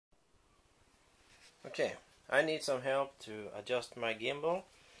Okay, I need some help to adjust my gimbal.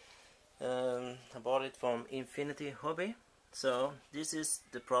 I bought it from Infinity Hobby. So this is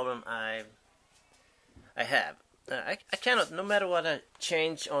the problem I have. I cannot, no matter what I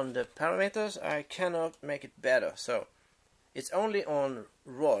change on the parameters, I cannot make it better. So it's only on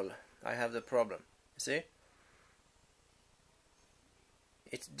roll I have the problem. You see?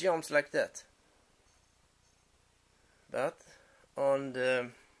 It jumps like that. But on the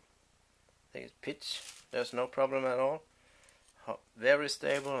pitch, there's no problem at all. Very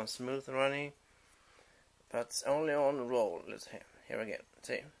stable and smooth running. But it's only on roll. Let's here again.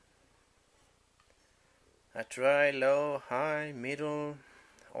 See? I try low, high, middle,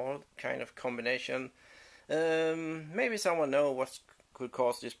 all kind of combination. Maybe someone knows what could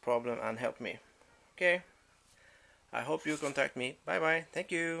cause this problem and help me. Okay. I hope you contact me. Bye bye.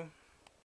 Thank you.